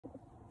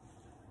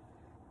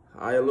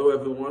Hi, hello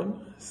everyone.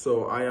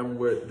 So I am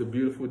with the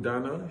beautiful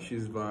Dana.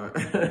 She's my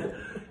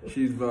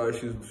she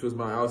was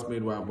my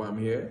housemaid while I'm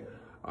here.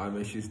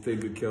 And she's taking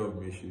good care of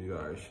me.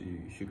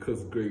 She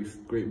cooks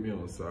great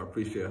meals, so I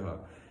appreciate her.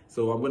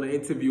 So I'm gonna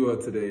interview her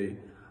today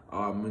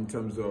in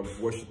terms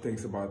of what she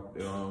thinks about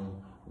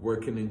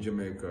working in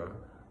Jamaica,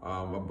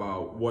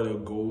 about what her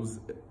goals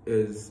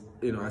is,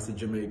 as a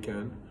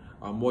Jamaican,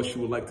 what she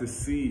would like to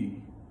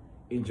see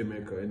in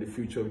Jamaica, in the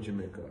future of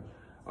Jamaica.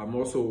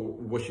 Also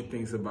what she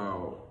thinks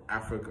about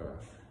Africa,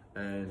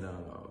 and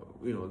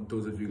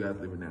those of you guys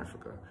live in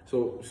Africa.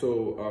 So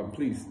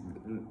please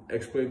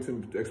explain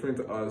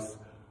to us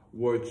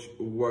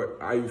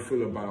how you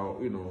feel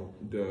about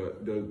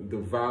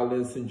the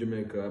violence in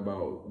Jamaica,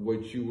 about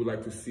what you would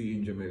like to see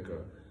in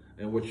Jamaica,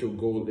 and what your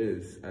goal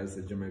is as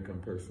a Jamaican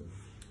person.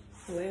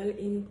 Well,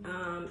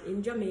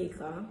 in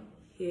Jamaica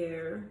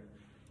here,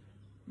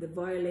 the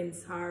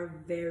violence are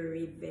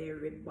very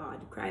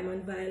bad. Crime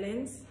and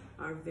violence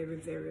are very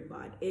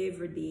bad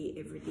every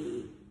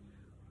day.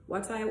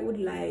 What I would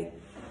like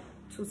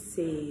to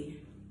say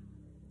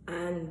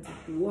and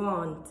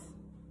want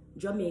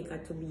Jamaica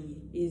to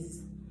be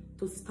is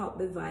to stop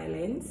the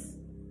violence.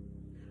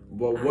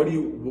 But what do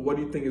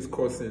you think is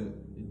causing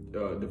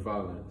the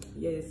violence?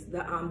 Yes,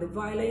 the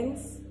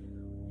violence,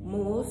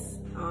 most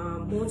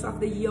of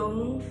the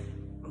young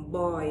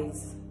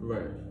boys.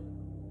 Right.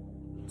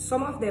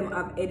 Some of them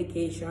have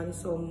education,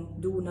 some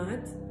do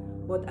not.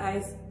 But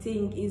I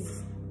think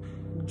is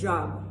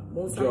job.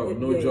 Most of them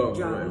no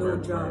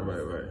job.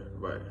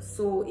 Right.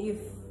 So if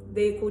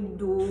they could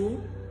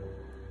do,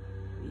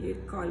 you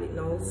call it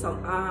now,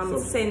 some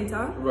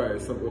center.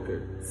 Right.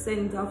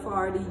 Center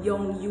for the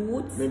young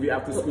youth. Maybe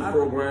after school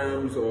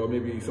programs, or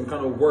maybe some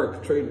kind of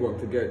trade work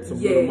to get some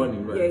little money.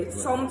 Right.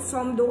 Yeah.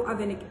 Some don't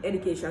have any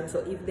education, so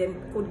if they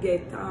could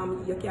get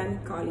you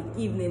can call it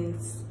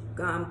evenings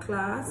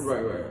class.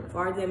 Right.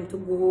 For them to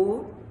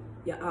go.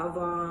 You have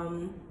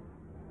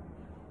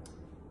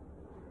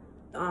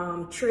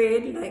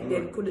trade, like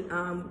they could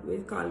we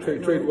call it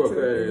trade work,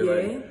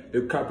 like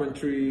the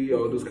carpentry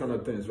or those kind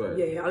of things, right?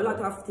 Yeah, a lot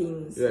of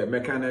things. Yeah,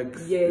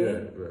 mechanics.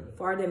 Yeah.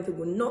 For them to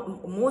go.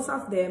 Not most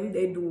of them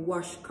they do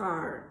wash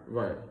car.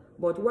 Right.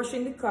 But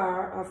washing the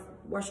car,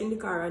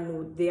 I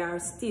know they are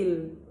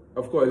still.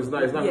 Of course, it's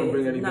not gonna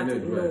bring anything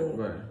in.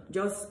 Right.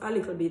 Just a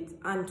little bit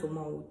hand to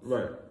mouth.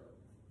 Right.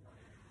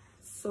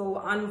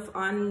 So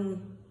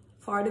and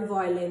for the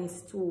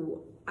violence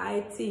too,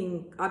 I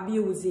think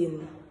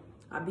abusing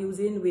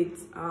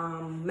with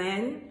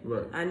men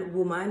and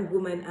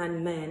women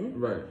and men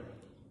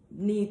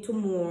need to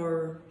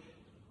more.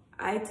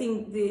 I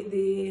think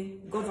the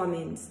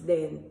governments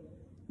then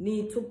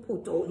need to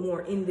put out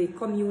more in the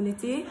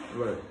community.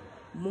 Right.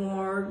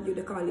 More,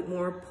 you call it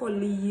more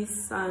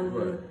police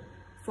and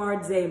for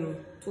them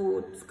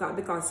to,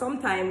 because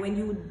sometimes when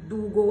you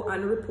do go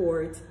and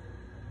report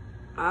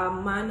a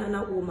man and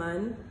a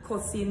woman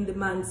cussing, the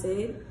man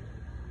said,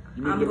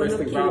 I'm going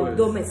to kill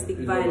domestic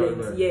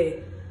violence.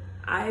 Yeah.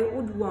 I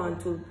would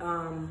want to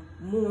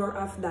more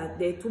of that,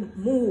 they to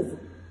move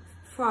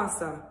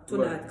faster to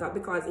that,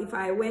 because if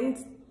I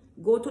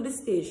go to the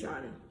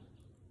station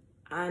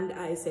and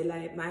I say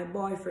like my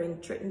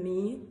boyfriend threatened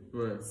me,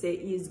 say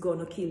he's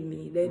gonna kill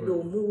me, they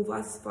don't move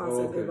as fast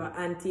as ever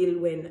until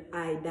when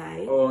I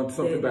die. Oh,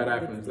 something bad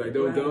happens. Like they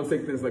don't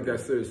take things like that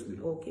seriously.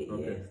 Okay.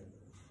 Yes.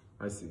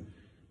 I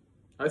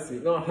see.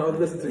 No, I'll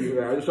listen to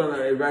you. I'm just trying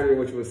to evaluate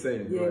what you were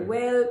saying. Yeah.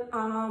 Well,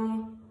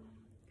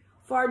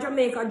 for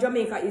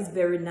Jamaica is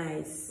very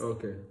nice.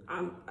 Okay.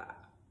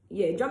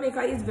 Yeah,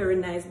 Jamaica is very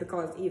nice,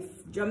 because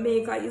if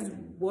Jamaica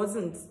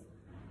wasn't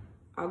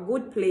a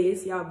good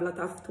place, you have a lot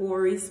of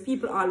tourists,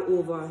 people all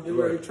over the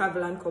world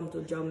travel and come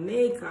to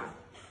Jamaica.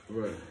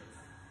 Right.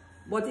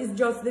 But it's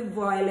just the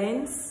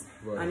violence,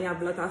 and you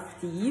have a lot of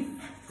thieves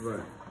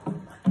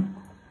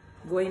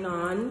going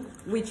on,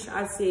 which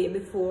I say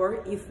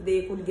before, if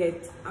they could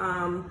get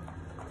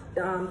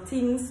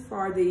things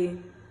for the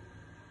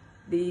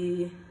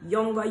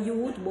younger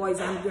youth, boys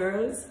and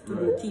girls,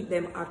 to keep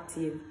them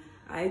active,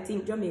 I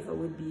think Jamaica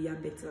would be a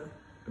better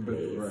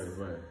place.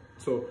 Right.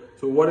 So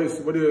what are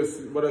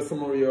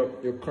some of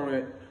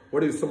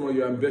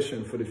your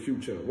ambition for the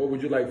future? What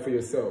would you like for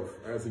yourself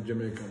as a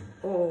Jamaican?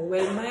 Oh,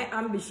 well, my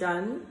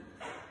ambition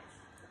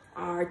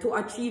are to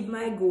achieve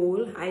my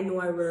goal. I know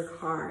I work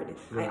hard.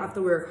 I have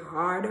to work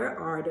harder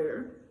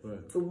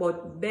to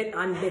get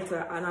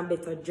a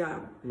better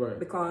job.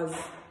 Because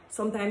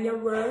sometimes you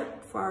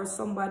work for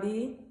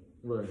somebody,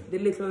 the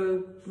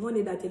little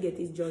money that you get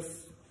is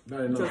just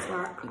for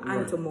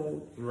hand to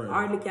mouth.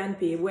 Hardly can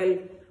pay. Well,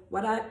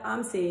 what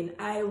I'm saying,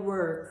 I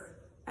work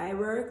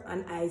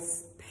and I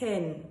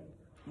spend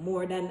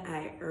more than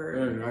I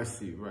earn. I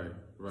see, right.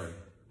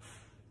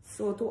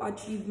 So to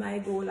achieve my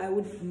goal, I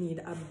would need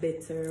a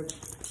better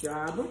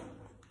job.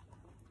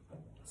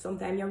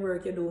 Sometimes you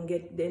work, they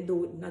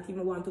do not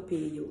even want to pay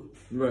you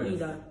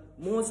either.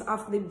 Most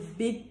of the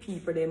big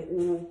people, them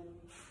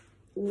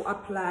who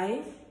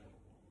apply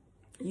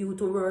you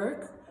to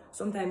work,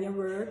 sometimes you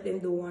work, they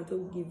don't want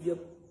to give you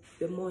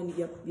the money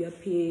you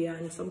pay,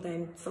 and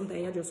sometimes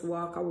you just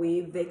walk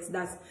away vexed.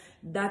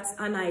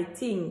 And I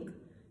think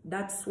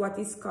that's what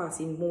is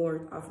causing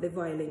more of the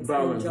violence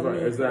in Jamaica.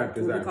 Right,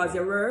 exactly. Because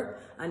you work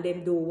and they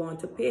don't want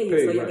to pay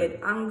you, so you get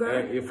anger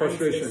and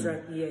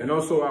frustration. And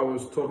also, I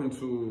was talking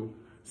to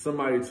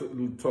somebody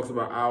who talks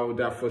about how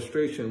that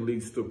frustration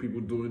leads to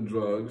people doing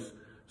drugs,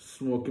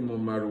 smoking more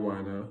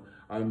marijuana,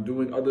 and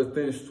doing other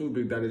things too,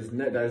 that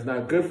is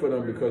not good for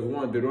them, because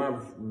one, they don't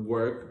have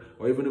work,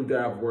 or even if they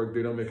have work,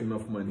 they don't make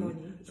enough money.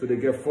 So they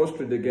get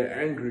frustrated, they get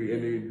angry,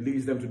 and it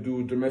leads them to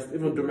do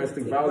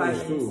domestic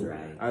violence too,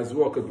 as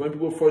well. Because when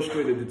people are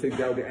frustrated, they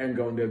take out the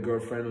anger on their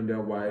girlfriend, on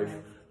their wife,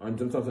 and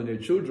sometimes on their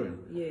children.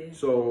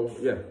 So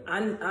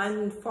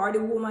And for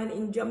the woman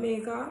in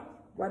Jamaica,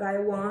 what I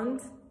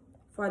want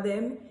for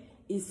them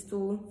is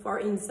to, for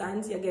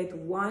instance, you get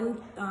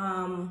one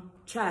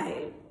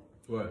child.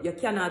 You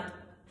cannot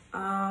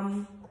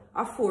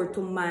afford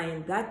to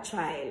mind that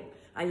child,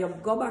 and you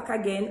go back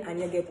again and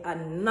you get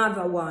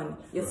another one.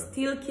 You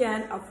still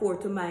can't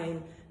afford to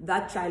mind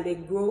that child. They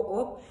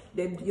grow up,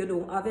 you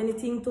don't have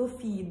anything to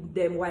feed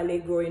them while they're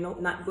growing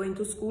up, not going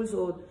to school,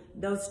 so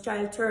those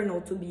child turn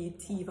out to be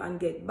thief and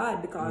get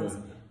bad because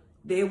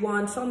they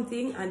want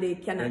something and they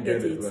cannot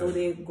get it. So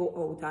they go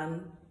out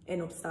and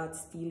end up start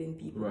stealing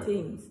people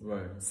things.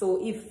 So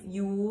if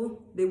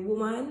you, the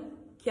woman,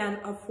 can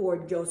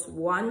afford just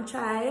one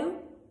child,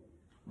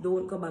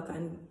 don't go back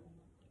and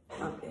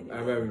have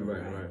any.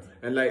 Right.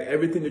 And like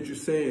everything that you're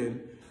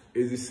saying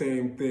is the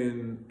same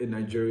thing in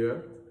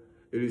Nigeria.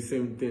 It is the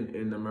same thing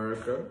in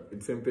America.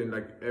 It's the same thing,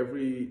 like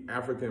every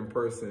African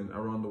person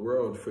around the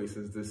world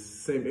faces this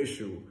same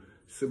issue,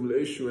 similar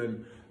issue.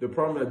 And the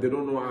problem is that they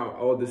don't know how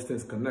all these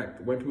things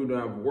connect. When people don't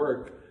have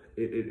work,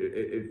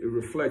 it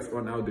reflects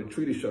on how they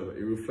treat each other.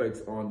 It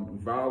reflects on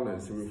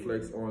violence. It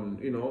reflects on,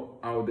 you know,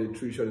 how they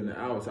treat each other in the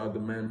house, how the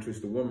man treats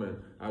the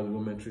woman, how the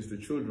woman treats the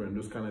children,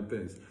 those kind of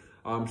things.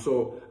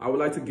 So I would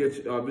like to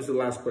get, this is the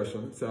last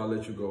question, so I'll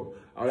let you go.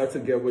 I would like to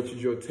get what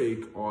is your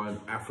take on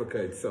Africa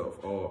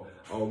itself, or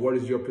what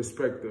is your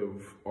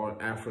perspective on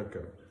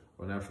Africa,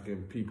 on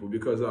African people?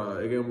 Because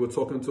again, we're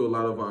talking to a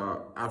lot of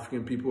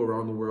African people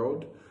around the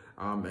world,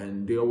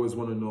 and they always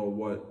want to know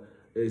what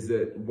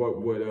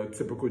would a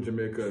typical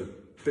Jamaica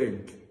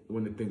think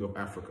when they think of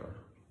Africa?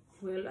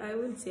 Well, I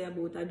would say I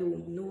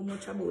don't know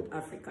much about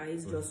Africa.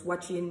 It's just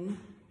watching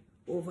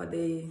over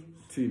the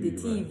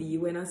TV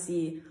when I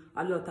see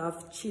a lot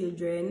of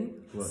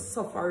children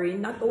suffering,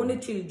 not only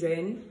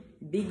children,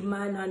 big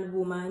man and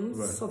woman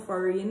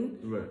suffering.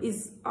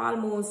 Is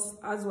almost,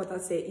 as what I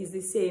say, is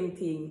the same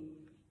thing.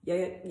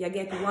 You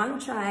get one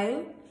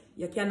child,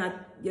 you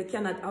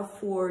cannot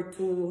afford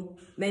to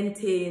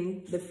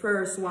maintain the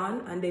first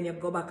one, and then you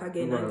go back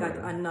again and get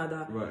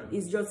another.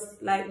 It's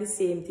just like the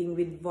same thing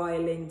with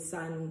violence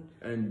and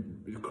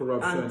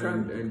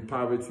corruption and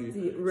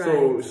poverty.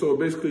 So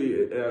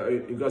basically,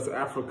 in regards to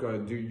Africa,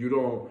 that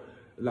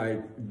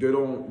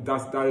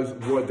is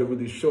what they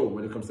really show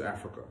when it comes to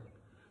Africa.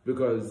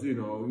 Because, you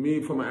know,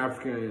 me from an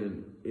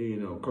African, you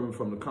know, coming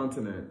from the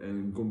continent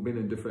and being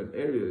in different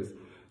areas,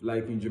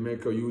 like in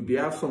Jamaica, they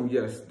have some,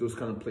 yes, those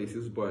kind of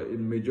places, but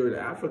in majority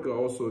of Africa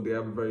also, they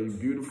have very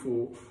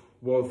beautiful,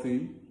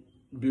 wealthy,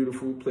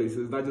 beautiful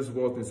places, not just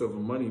wealth in terms of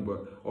money,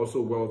 but also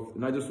wealth,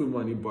 not just with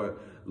money, but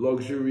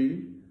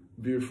luxury,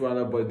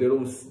 beautiful, but they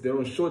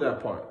don't show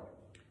that part.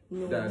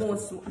 No,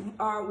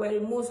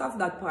 most of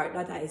that part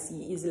that I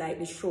see is like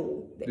the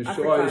show. The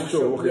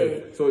show,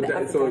 okay. Yeah, so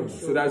that's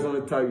on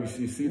the time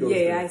you see those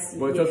things. I see.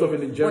 But in terms of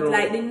in the general, but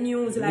like the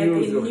news,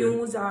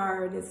 news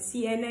or the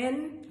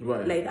CNN,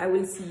 like I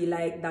will see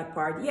like that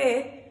part.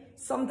 Yeah,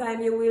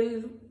 sometimes you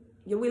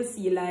will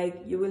see,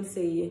 like, you will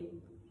say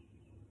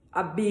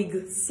a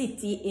big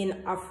city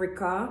in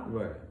Africa.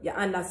 You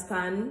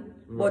understand?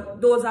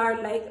 But those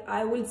are, like,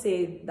 I will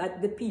say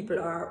that the people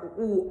are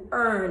who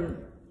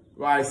earn.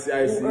 I see.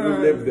 You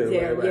live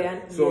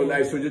there, So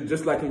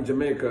just like in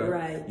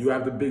Jamaica, you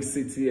have the big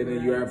city, and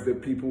then you have the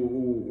people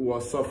who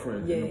are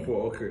suffering in the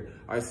poor. Okay,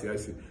 I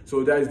see.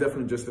 So that is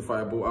definitely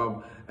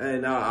justifiable.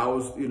 And I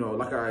was, you know,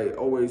 like I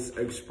always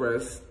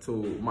express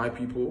to my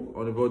people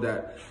on the road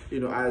that, you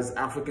know, as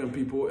African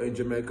people in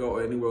Jamaica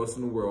or anywhere else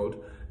in the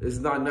world, it's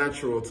not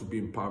natural to be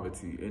in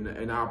poverty, and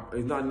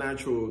it's not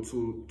natural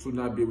to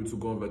not be able to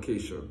go on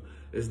vacation.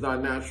 It's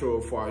not natural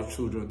for our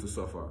children to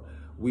suffer.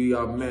 We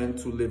are meant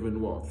to live in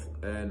wealth,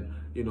 and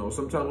you know,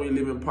 sometimes when you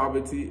live in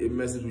poverty, it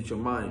messes with your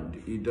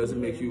mind. It doesn't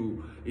make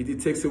you.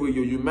 It takes away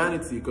your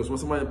humanity, because when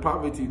somebody in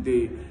poverty,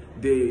 they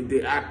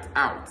act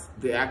out.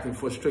 They act in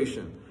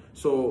frustration.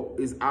 So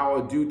it's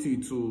our duty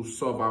to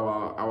solve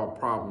our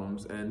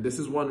problems, and this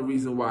is one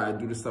reason why I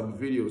do this type of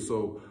video,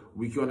 so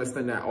we can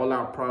understand that all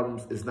our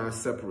problems is not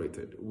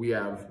separated. We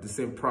have the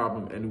same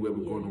problem anywhere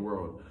we go in the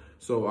world.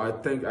 So I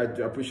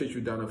appreciate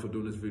you, Dana, for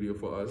doing this video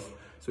for us.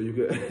 So you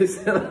can,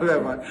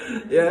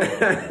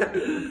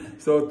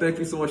 so thank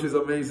you so much. It's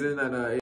amazing, and